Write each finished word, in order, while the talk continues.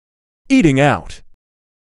Eating out.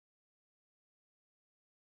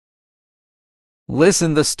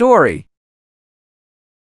 Listen the story.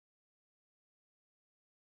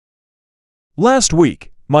 Last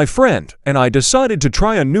week, my friend and I decided to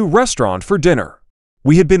try a new restaurant for dinner.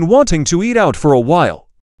 We had been wanting to eat out for a while,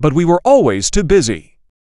 but we were always too busy.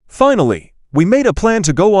 Finally, we made a plan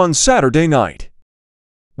to go on Saturday night.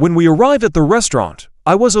 When we arrived at the restaurant,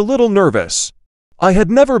 I was a little nervous. I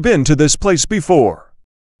had never been to this place before.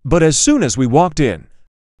 But as soon as we walked in,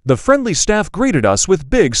 the friendly staff greeted us with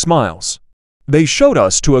big smiles. They showed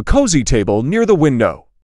us to a cozy table near the window.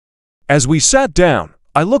 As we sat down,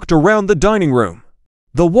 I looked around the dining room.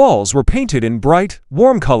 The walls were painted in bright,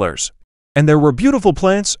 warm colors, and there were beautiful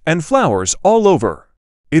plants and flowers all over.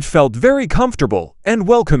 It felt very comfortable and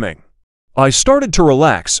welcoming. I started to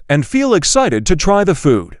relax and feel excited to try the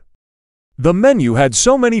food. The menu had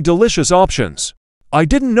so many delicious options. I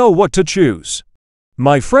didn't know what to choose.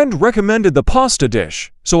 My friend recommended the pasta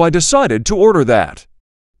dish, so I decided to order that.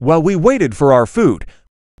 While we waited for our food,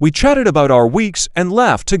 we chatted about our weeks and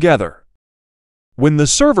laughed together. When the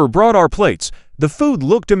server brought our plates, the food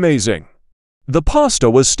looked amazing. The pasta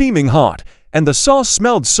was steaming hot, and the sauce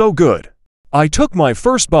smelled so good. I took my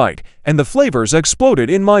first bite, and the flavors exploded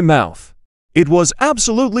in my mouth. It was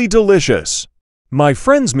absolutely delicious. My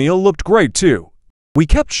friend's meal looked great too. We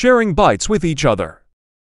kept sharing bites with each other.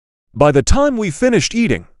 By the time we finished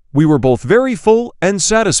eating, we were both very full and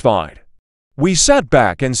satisfied. We sat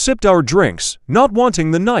back and sipped our drinks, not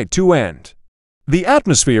wanting the night to end. The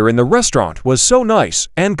atmosphere in the restaurant was so nice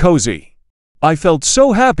and cozy. I felt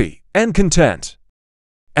so happy and content.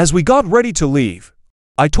 As we got ready to leave,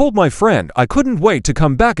 I told my friend I couldn't wait to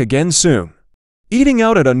come back again soon. Eating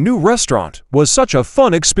out at a new restaurant was such a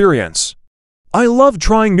fun experience. I love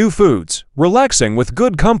trying new foods, relaxing with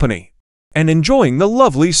good company, and enjoying the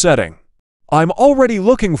lovely setting. I'm already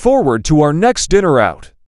looking forward to our next dinner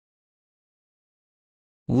out.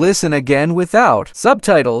 Listen again without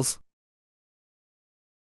subtitles.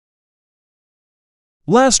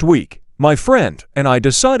 Last week, my friend and I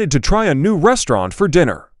decided to try a new restaurant for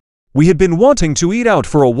dinner. We had been wanting to eat out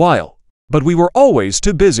for a while, but we were always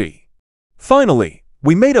too busy. Finally,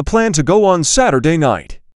 we made a plan to go on Saturday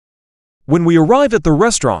night. When we arrived at the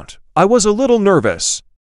restaurant, I was a little nervous.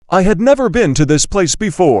 I had never been to this place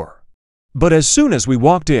before. But as soon as we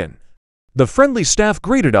walked in, the friendly staff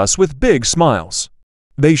greeted us with big smiles.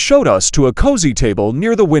 They showed us to a cozy table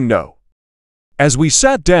near the window. As we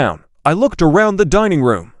sat down, I looked around the dining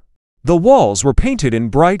room. The walls were painted in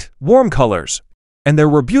bright, warm colors, and there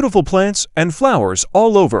were beautiful plants and flowers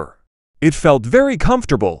all over. It felt very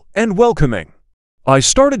comfortable and welcoming. I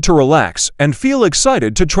started to relax and feel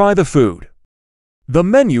excited to try the food. The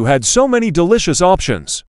menu had so many delicious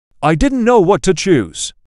options. I didn't know what to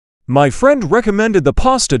choose. My friend recommended the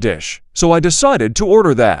pasta dish, so I decided to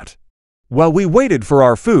order that. While we waited for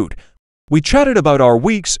our food, we chatted about our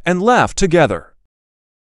weeks and laughed together.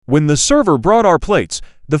 When the server brought our plates,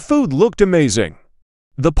 the food looked amazing.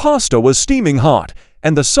 The pasta was steaming hot,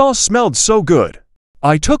 and the sauce smelled so good.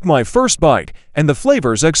 I took my first bite, and the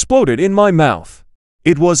flavors exploded in my mouth.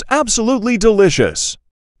 It was absolutely delicious.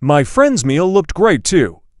 My friend's meal looked great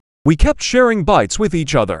too. We kept sharing bites with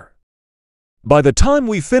each other. By the time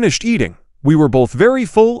we finished eating, we were both very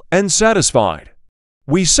full and satisfied.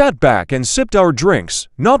 We sat back and sipped our drinks,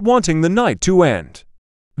 not wanting the night to end.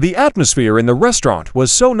 The atmosphere in the restaurant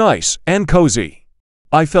was so nice and cozy.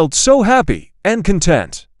 I felt so happy and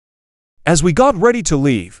content. As we got ready to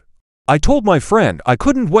leave, I told my friend I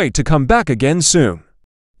couldn't wait to come back again soon.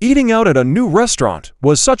 Eating out at a new restaurant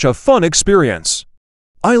was such a fun experience.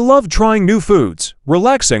 I love trying new foods,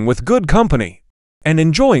 relaxing with good company, and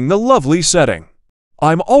enjoying the lovely setting.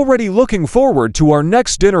 I'm already looking forward to our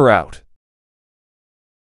next dinner out.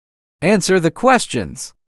 Answer the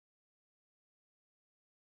questions.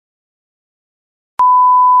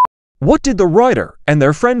 What did the writer and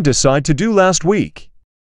their friend decide to do last week?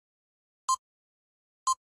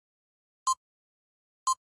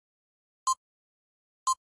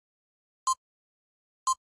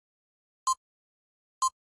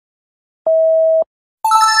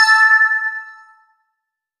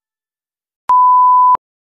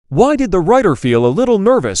 Why did the writer feel a little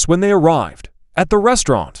nervous when they arrived at the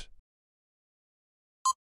restaurant?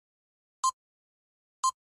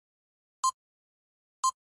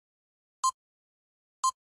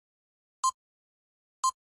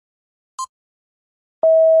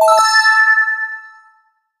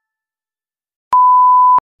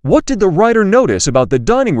 What did the writer notice about the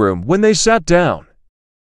dining room when they sat down?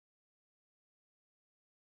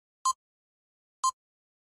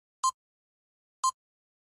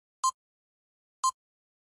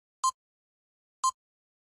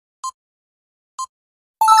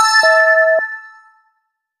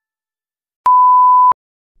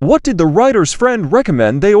 What did the writer's friend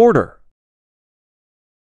recommend they order?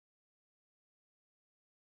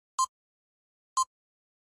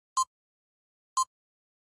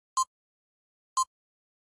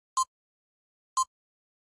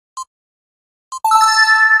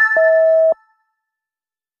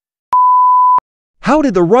 How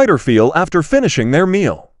did the writer feel after finishing their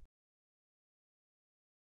meal?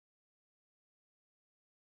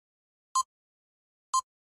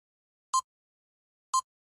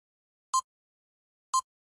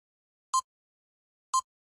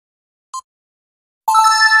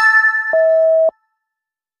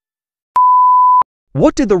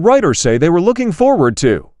 What did the writer say they were looking forward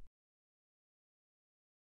to?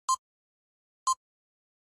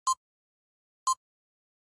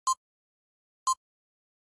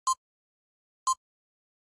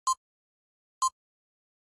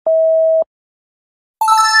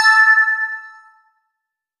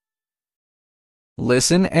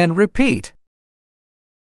 Listen and repeat.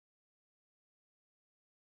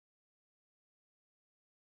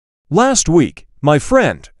 Last week, my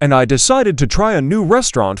friend and I decided to try a new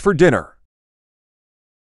restaurant for dinner.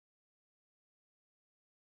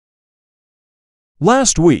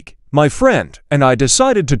 Last week, my friend and I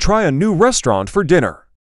decided to try a new restaurant for dinner.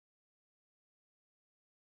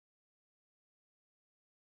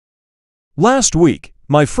 Last week,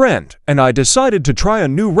 my friend and I decided to try a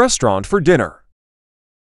new restaurant for dinner.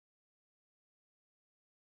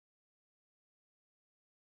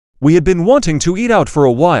 We had been wanting to eat out for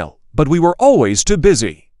a while, but we were always too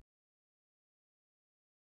busy.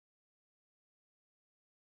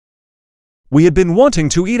 We had been wanting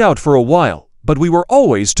to eat out for a while, but we were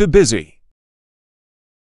always too busy.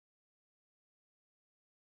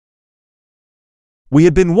 We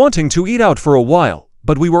had been wanting to eat out for a while,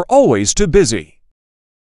 but we were always too busy.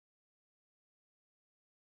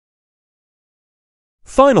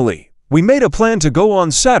 Finally, we made a plan to go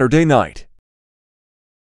on Saturday night.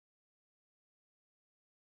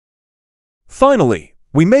 Finally,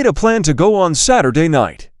 we made a plan to go on Saturday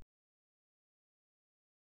night.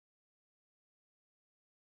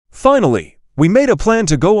 Finally, we made a plan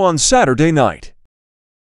to go on Saturday night.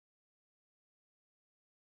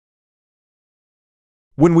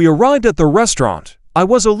 When we arrived at the restaurant, I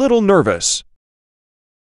was a little nervous.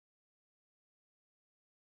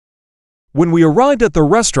 When we arrived at the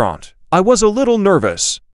restaurant, I was a little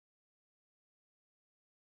nervous.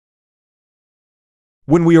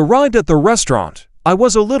 When we arrived at the restaurant, I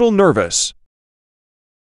was a little nervous.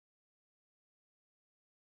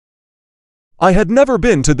 I had never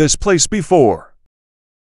been to this place before.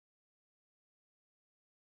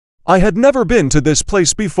 I had never been to this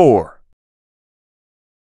place before.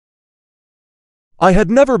 I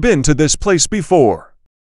had never been to this place before.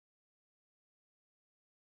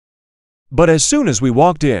 But as soon as we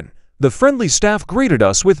walked in, the friendly staff greeted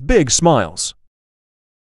us with big smiles.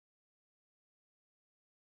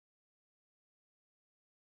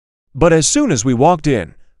 But as soon as we walked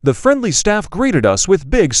in, the friendly staff greeted us with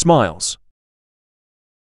big smiles.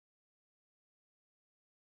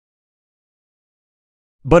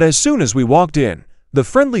 But as soon as we walked in, the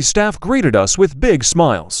friendly staff greeted us with big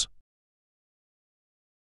smiles.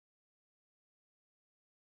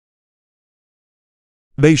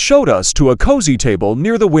 They showed us to a cozy table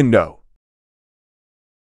near the window.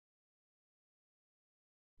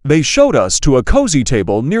 They showed us to a cozy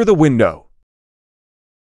table near the window.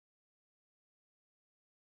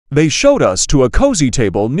 They showed us to a cozy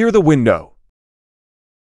table near the window.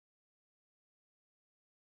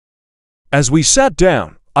 As we sat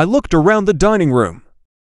down, I looked around the dining room.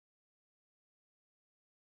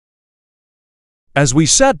 As we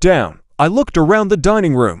sat down, I looked around the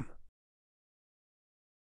dining room.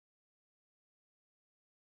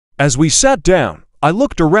 As we sat down, I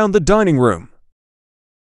looked around the dining room.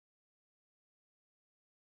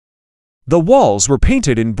 The walls were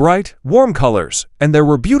painted in bright, warm colors, and there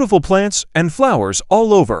were beautiful plants and flowers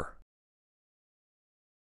all over.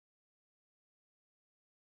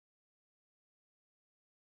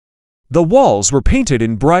 The walls were painted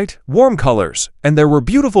in bright, warm colors, and there were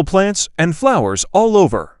beautiful plants and flowers all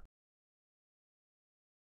over.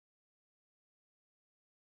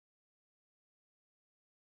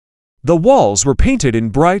 The walls were painted in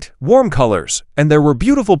bright, warm colors, and there were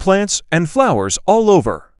beautiful plants and flowers all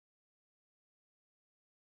over.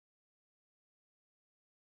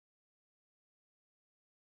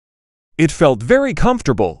 It felt very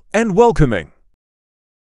comfortable and welcoming.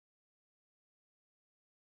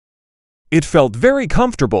 It felt very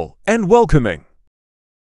comfortable and welcoming.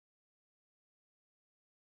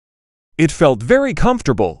 It felt very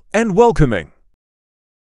comfortable and welcoming.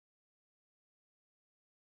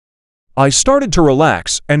 I started to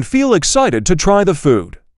relax and feel excited to try the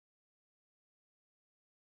food.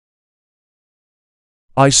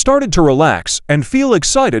 I started to relax and feel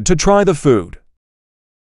excited to try the food.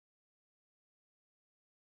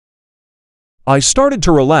 I started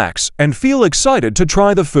to relax and feel excited to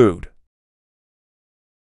try the food.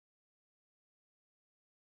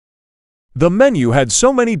 The menu had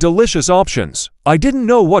so many delicious options, I didn't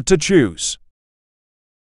know what to choose.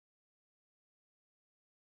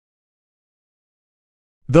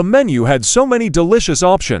 The menu had so many delicious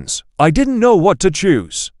options, I didn't know what to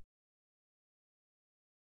choose.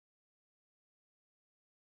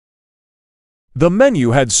 The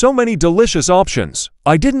menu had so many delicious options,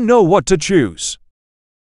 I didn't know what to choose.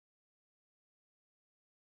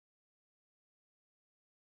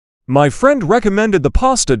 My friend recommended the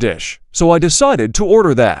pasta dish, so I decided to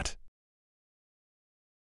order that.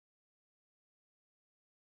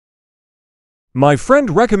 My friend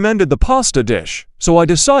recommended the pasta dish, so I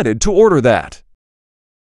decided to order that.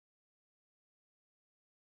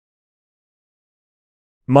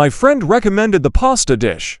 My friend recommended the pasta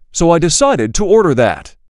dish, so I decided to order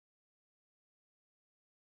that.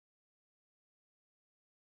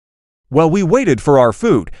 While we waited for our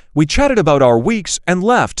food, we chatted about our weeks and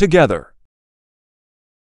laughed together.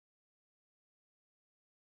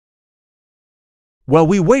 While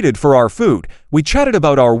we waited for our food, we chatted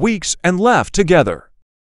about our weeks and laughed together.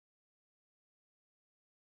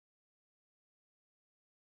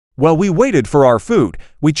 While we waited for our food,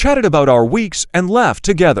 we chatted about our weeks and laughed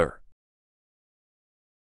together.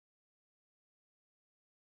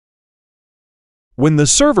 When the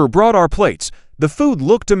server brought our plates, the food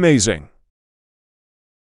looked amazing.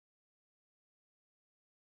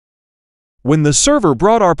 When the server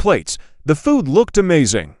brought our plates, the food looked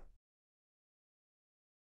amazing.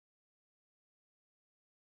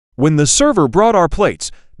 When the server brought our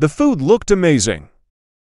plates, the food looked amazing.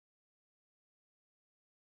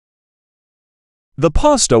 The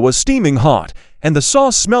pasta was steaming hot, and the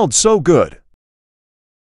sauce smelled so good.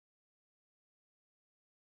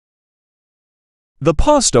 The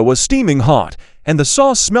pasta was steaming hot, and the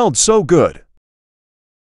sauce smelled so good.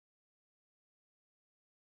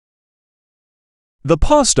 The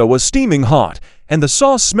pasta was steaming hot, and the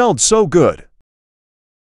sauce smelled so good.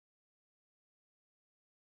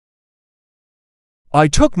 I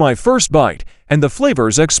took my first bite, and the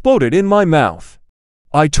flavors exploded in my mouth.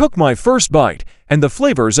 I took my first bite, and the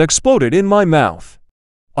flavors exploded in my mouth.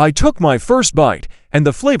 I took my first bite, and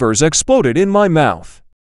the flavors exploded in my mouth.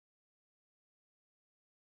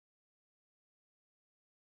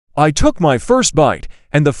 I took my first bite,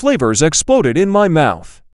 and the flavors exploded in my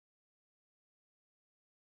mouth.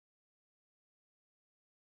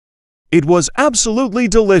 It was absolutely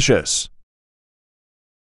delicious.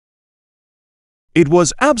 It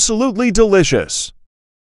was absolutely delicious.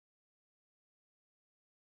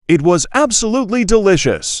 It was absolutely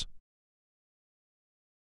delicious.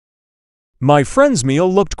 My friend's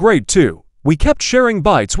meal looked great too. We kept sharing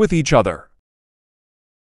bites with each other.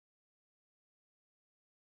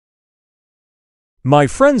 My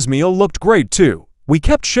friend's meal looked great too. We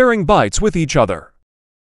kept sharing bites with each other.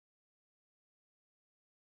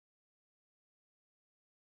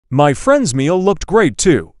 My friend's meal looked great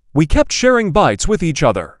too. We kept sharing bites with each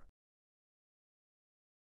other.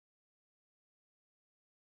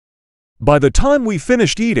 By the time we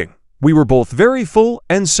finished eating, we were both very full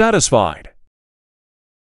and satisfied.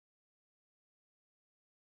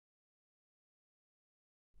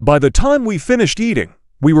 By the time we finished eating,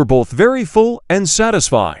 we were both very full and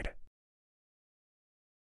satisfied.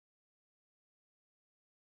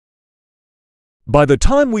 By the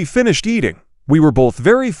time we finished eating, we were both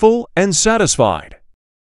very full and satisfied.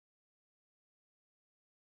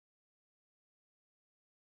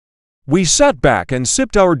 We sat back and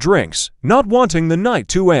sipped our drinks, not wanting the night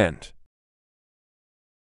to end.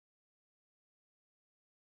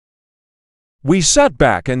 We sat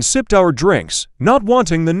back and sipped our drinks, not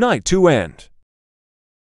wanting the night to end.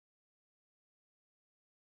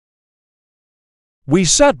 We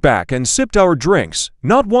sat back and sipped our drinks,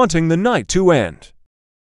 not wanting the night to end.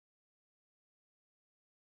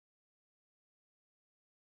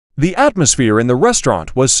 The atmosphere in the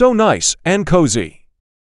restaurant was so nice and cozy.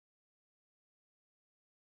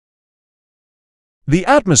 The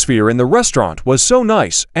atmosphere in the restaurant was so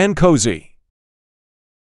nice and cozy.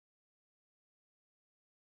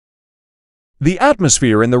 The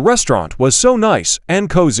atmosphere in the restaurant was so nice and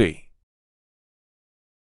cozy.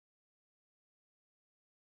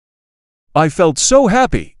 I felt so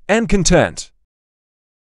happy and content.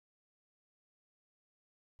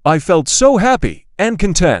 I felt so happy and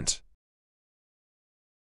content.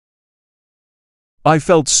 I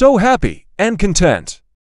felt so happy and content.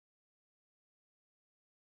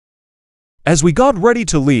 As we got ready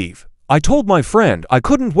to leave, I told my friend I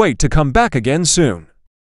couldn't wait to come back again soon.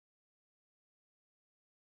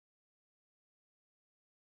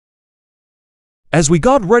 As we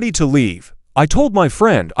got ready to leave, I told my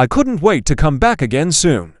friend I couldn't wait to come back again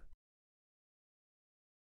soon.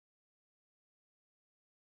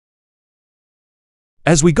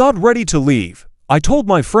 As we got ready to leave, I told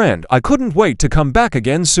my friend I couldn't wait to come back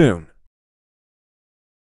again soon.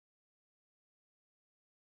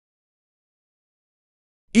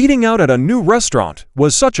 Eating out at a new restaurant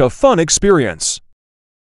was such a fun experience.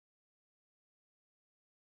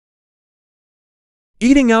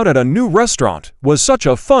 Eating out at a new restaurant was such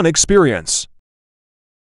a fun experience.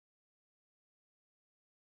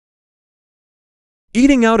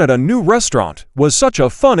 Eating out at a new restaurant was such a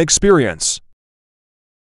fun experience.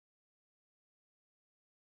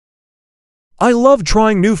 I love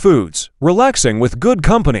trying new foods, relaxing with good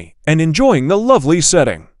company, and enjoying the lovely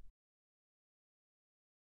setting.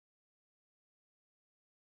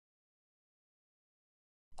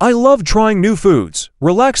 I love trying new foods,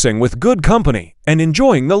 relaxing with good company, and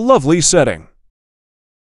enjoying the lovely setting.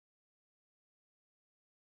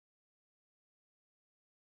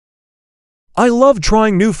 I love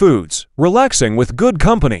trying new foods, relaxing with good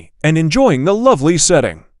company, and enjoying the lovely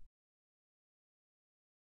setting.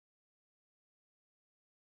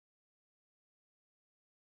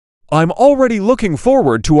 I'm already looking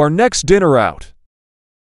forward to our next dinner out.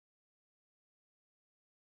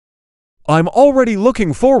 I'm already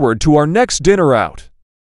looking forward to our next dinner out.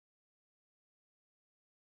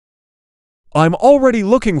 I'm already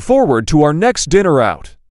looking forward to our next dinner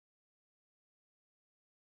out.